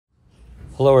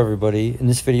Hello everybody. In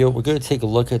this video we're going to take a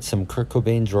look at some Kurt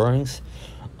Cobain drawings.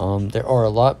 There are a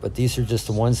lot, but these are just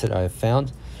the ones that I have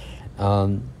found.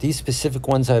 These specific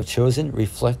ones I've chosen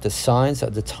reflect the signs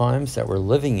of the times that we're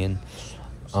living in.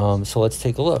 So let's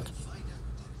take a look.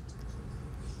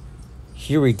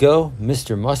 Here we go.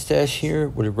 Mr. Mustache here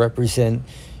would represent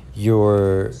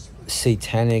your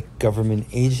satanic government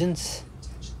agents.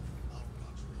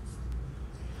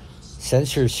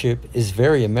 Censorship is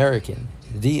very American.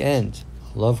 The end.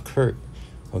 Love, Kurt.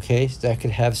 Okay, so that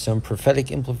could have some prophetic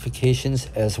implications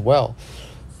as well,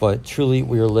 but truly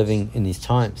we are living in these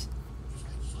times.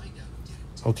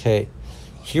 Okay,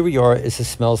 here we are. It's a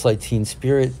Smells Like Teen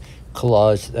Spirit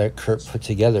collage that Kurt put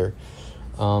together.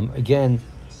 Again,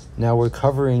 now we're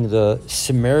covering the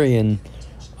Sumerian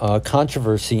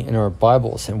controversy in our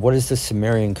Bibles. And what is the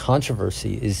Sumerian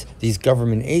controversy? Is these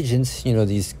government agents, you know,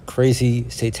 these crazy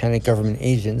satanic government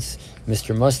agents,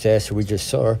 Mr. Mustache, who we just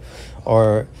saw,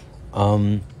 are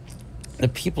the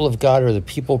people of God, or the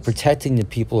people protecting the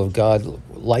people of God,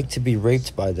 like to be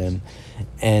raped by them.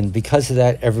 And because of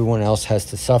that, everyone else has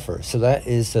to suffer. So that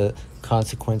is the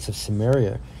consequence of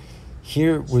Samaria.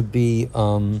 Here would be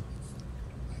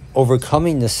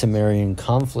overcoming the Sumerian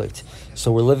conflict.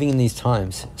 So we're living in these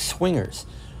times. Swingers.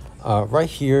 Right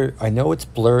here, I know it's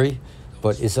blurry,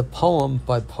 but is a poem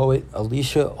by poet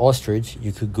Alicia Ostrich.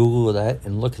 You could Google that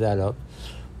and look that up.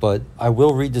 But I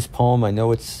will read this poem. I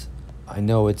know it's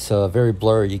very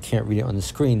blurry. You can't read it on the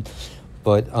screen.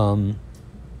 But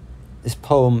this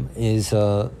poem is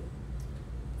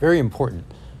very important.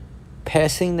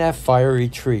 Passing that fiery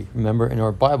tree. Remember, in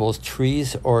our Bibles,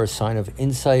 trees are a sign of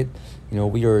insight. You know,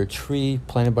 we are a tree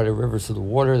planted by the rivers of the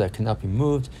water that cannot be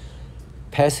moved.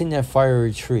 Passing that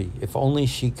fiery tree, if only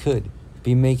she could,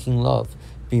 be making love,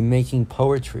 be making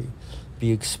poetry,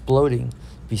 be exploding,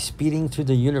 be speeding through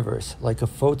the universe like a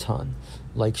photon,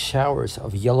 like showers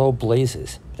of yellow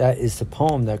blazes. That is the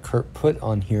poem that Kurt put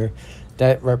on here.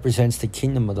 That represents the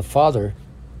kingdom of the Father,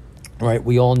 right?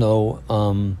 We all know,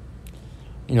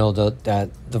 you know, the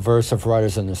verse of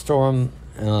Riders on the Storm,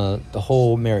 the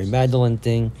whole Mary Magdalene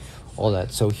thing, all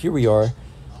that. So here we are,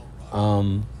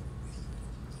 and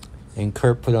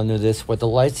Kurt put under this, with the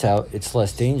lights out, it's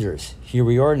less dangerous. Here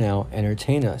we are now,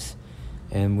 entertain us.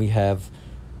 And we have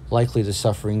likely the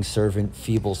suffering servant,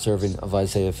 feeble servant of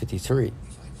Isaiah 53.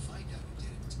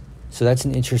 So that's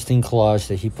an interesting collage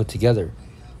that he put together.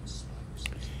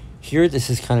 Here, this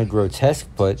is kind of grotesque,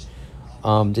 but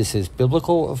this is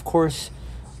biblical, of course.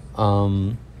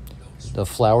 The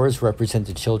flowers represent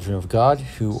the children of God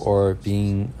who are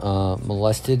being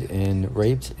molested and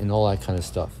raped and all that kind of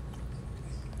stuff.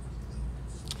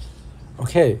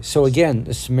 Okay, so again,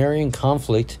 the Sumerian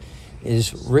conflict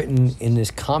is written in this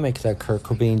comic that Kurt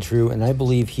Cobain drew, and I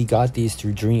believe he got these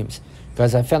through dreams.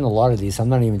 Guys, I found a lot of these. I'm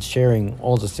not even sharing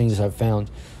all the things I've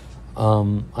found.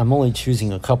 I'm only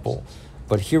choosing a couple.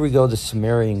 But here we go, the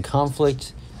Sumerian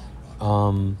conflict.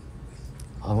 I'm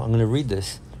going to read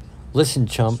this. Listen,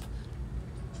 chump.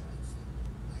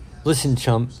 Listen,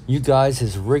 chump, you guys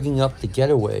is rigging up the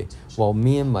getaway while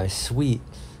me and my sweet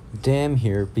damn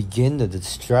here begin the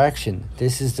distraction.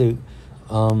 This is the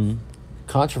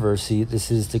controversy. This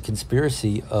is the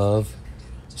conspiracy of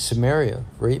Samaria.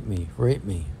 Rape me, rape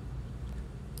me.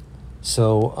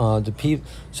 So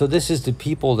so this is the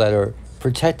people that are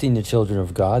protecting the children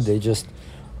of God. They just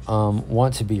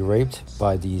want to be raped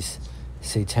by these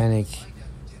satanic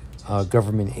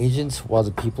government agents while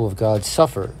the people of God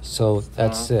suffer. So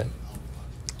that's it.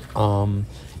 And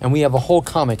we have a whole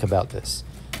comic about this.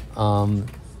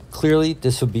 Clearly,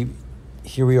 this would be,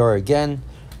 here we are again,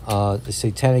 the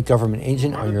satanic government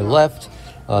agent on your left,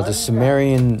 the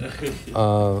Sumerian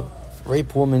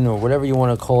rape woman, or whatever you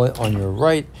want to call it, on your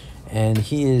right. And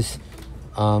he is,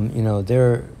 you know,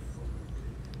 they're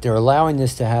allowing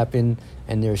this to happen,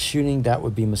 and they're shooting. That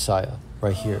would be Messiah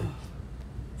right here.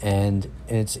 And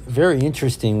it's very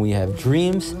interesting. We have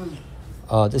dreams.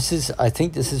 I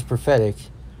think this is prophetic.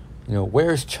 You know,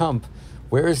 where's Chump?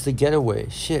 Where is the getaway?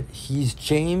 Shit, he's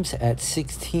James at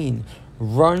 16.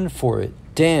 Run for it.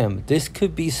 Damn, this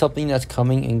could be something that's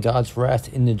coming in God's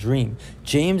wrath in the dream.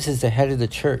 James is the head of the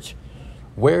church.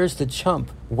 Where's the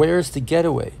chump? Where's the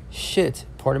getaway? Shit,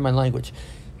 pardon my language.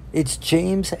 It's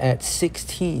James at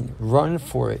 16. Run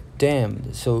for it.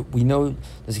 Damn. So we know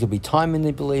there's going to be time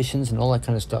manipulations and all that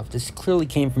kind of stuff. This clearly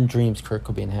came from dreams Kurt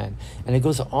Cobain had. And it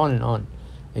goes on and on.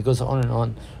 It goes on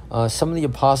and on. Some of the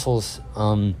apostles,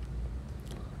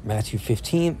 Matthew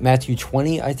 15, Matthew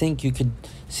 20, I think you could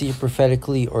see it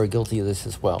prophetically, are guilty of this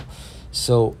as well.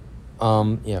 So,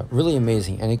 yeah, really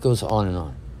amazing. And it goes on and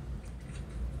on.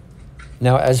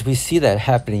 Now, as we see that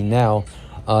happening now,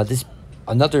 this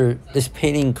this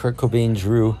painting Kurt Cobain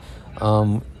drew,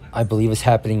 I believe is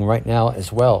happening right now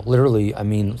as well. Literally, I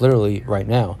mean, literally right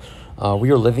now.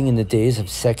 We are living in the days of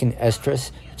Second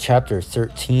Esdras, chapter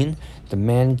 13, the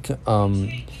man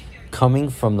coming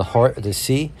from the heart of the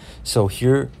sea. So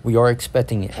here we are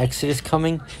expecting an Exodus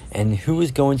coming, and who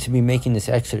is going to be making this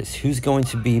Exodus? Who's going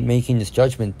to be making this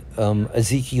judgment?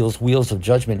 Ezekiel's wheels of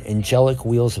judgment, angelic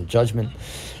wheels of judgment.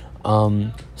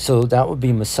 So that would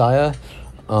be Messiah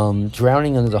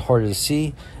drowning under the heart of the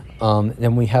sea.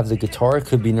 Then we have the guitar. It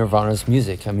could be Nirvana's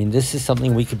music. I mean, this is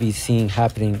something we could be seeing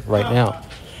happening right now.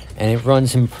 And it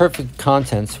runs in perfect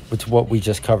context with what we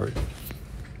just covered.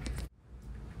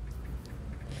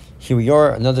 Here we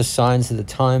are, another Signs of the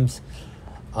Times.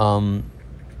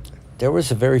 There was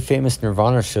a very famous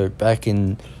Nirvana shirt back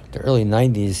in the early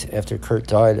 90s after Kurt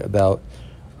died about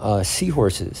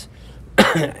seahorses.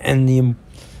 And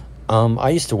I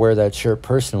used to wear that shirt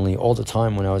personally all the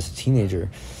time when I was a teenager.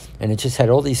 And it just had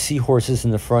all these seahorses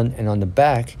in the front, and on the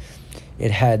back, it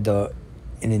had a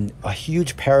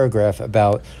huge paragraph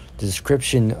about the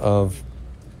description of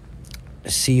a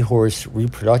seahorse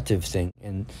reproductive thing.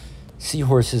 And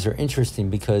seahorses are interesting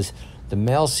because the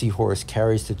male seahorse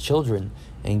carries the children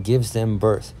and gives them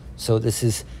birth. So this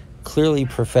is clearly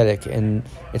prophetic, and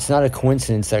it's not a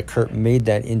coincidence that Kurt made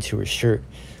that into a shirt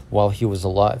while he was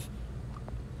alive.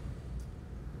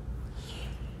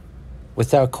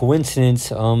 Without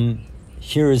coincidence,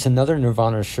 here is another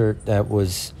Nirvana shirt that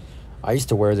I used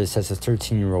to wear this as a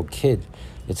 13-year-old kid.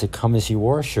 It's a Come As You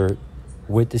Are shirt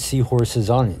with the seahorses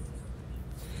on it.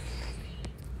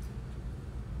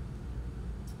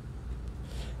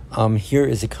 Here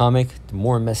is a comic, The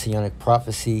More Messianic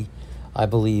Prophecy. I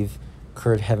believe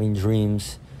Kurt having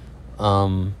dreams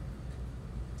about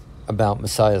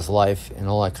Messiah's life and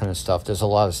all that kind of stuff. There's a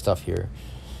lot of stuff here.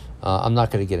 I'm not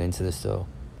going to get into this, though.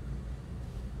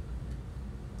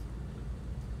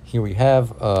 Here we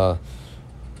have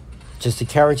just a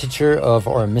caricature of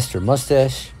our Mr.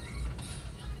 Mustache.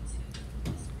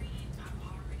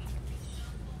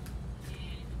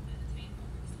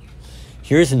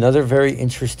 Here's another very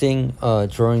interesting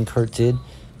drawing Kurt did.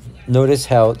 Notice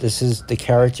how the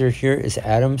character here is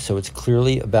Adam, so it's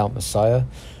clearly about Messiah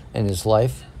and his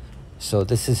life. So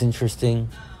this is interesting.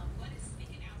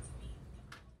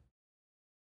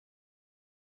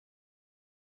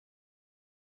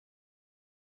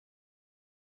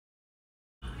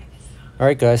 All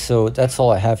right, guys, so that's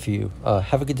all I have for you.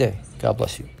 Have a good day. God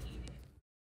bless you.